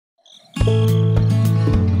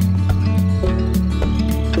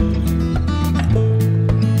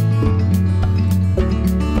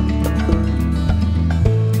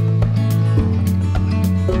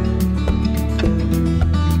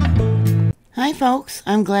Hi folks,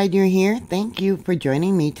 I'm glad you're here. Thank you for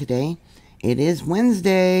joining me today. It is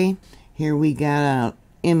Wednesday. Here we got an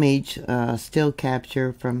image still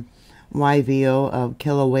capture from YVO of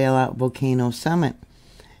Kilauea Volcano Summit.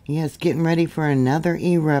 Yes, getting ready for another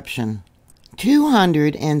eruption.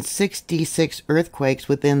 266 earthquakes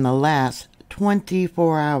within the last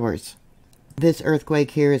 24 hours. This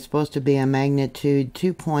earthquake here is supposed to be a magnitude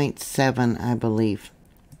 2.7, I believe.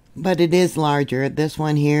 But it is larger. This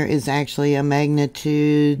one here is actually a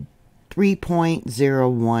magnitude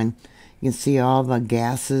 3.01. You can see all the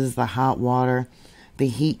gases, the hot water, the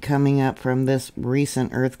heat coming up from this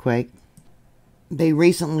recent earthquake. They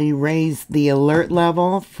recently raised the alert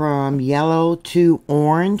level from yellow to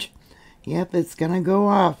orange. Yep, it's going to go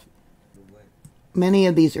off. Many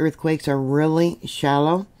of these earthquakes are really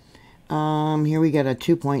shallow. Here we got a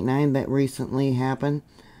 2.9 that recently happened.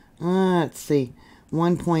 Let's see.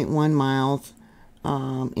 1.1 miles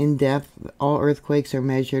in depth. All earthquakes are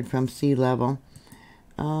measured from sea level.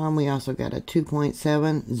 We also got a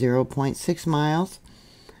 2.7, 0.6 miles,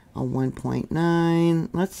 a 1.9.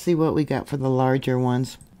 Let's see what we got for the larger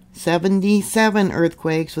ones. 77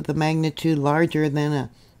 earthquakes with a magnitude larger than a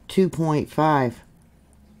 2.5.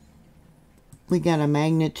 We got a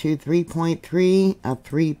magnitude 3.3, a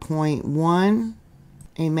 3.1,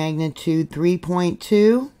 a magnitude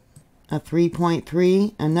 3.2, a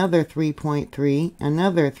 3.3, another 3.3,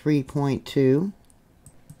 another 3.2,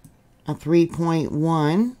 a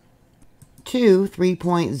 3.1, two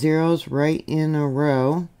 3.0s right in a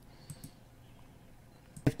row.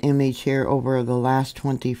 Image here over the last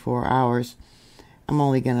 24 hours. I'm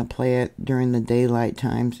only going to play it during the daylight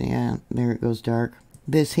times. Yeah, there it goes dark.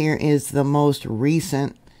 This here is the most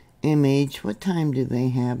recent image. What time do they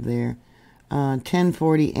have there?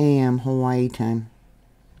 10:40 a.m. Hawaii time.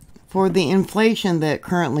 For the inflation that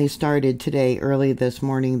currently started today, early this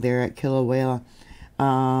morning there at Kilauea,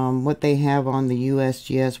 what they have on the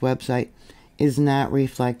USGS website is not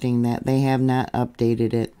reflecting that. They have not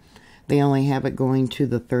updated it. They only have it going to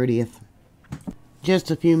the 30th. Just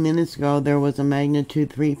a few minutes ago, there was a magnitude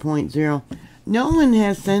 3.0. No one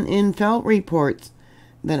has sent in felt reports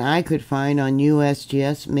that I could find on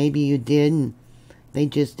USGS. Maybe you did, and they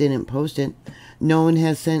just didn't post it. No one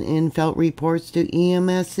has sent in felt reports to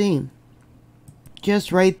EMSC.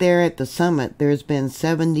 Just right there at the summit, there's been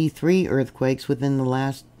 73 earthquakes within the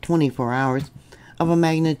last 24 hours of a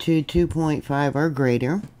magnitude 2.5 or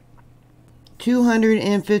greater.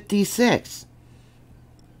 256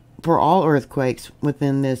 for all earthquakes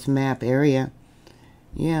within this map area.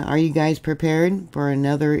 Yeah, are you guys prepared for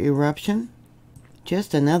another eruption?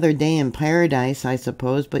 Just another day in paradise, I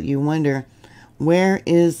suppose, but you wonder, where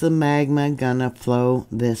is the magma gonna flow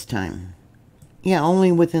this time? Yeah,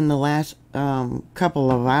 only within the last couple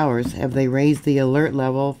of hours have they raised the alert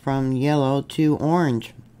level from yellow to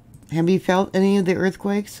orange. Have you felt any of the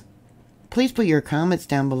earthquakes? Please put your comments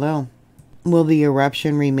down below. Will the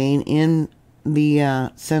eruption remain in the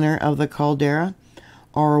center of the caldera,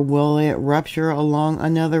 or will it rupture along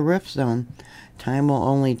another rift zone? Time will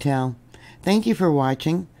only tell. Thank you for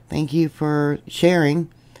watching. Thank you for sharing.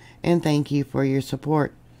 And thank you for your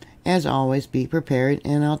support. As always, be prepared,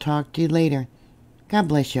 and I'll talk to you later. God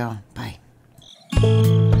bless y'all. Bye.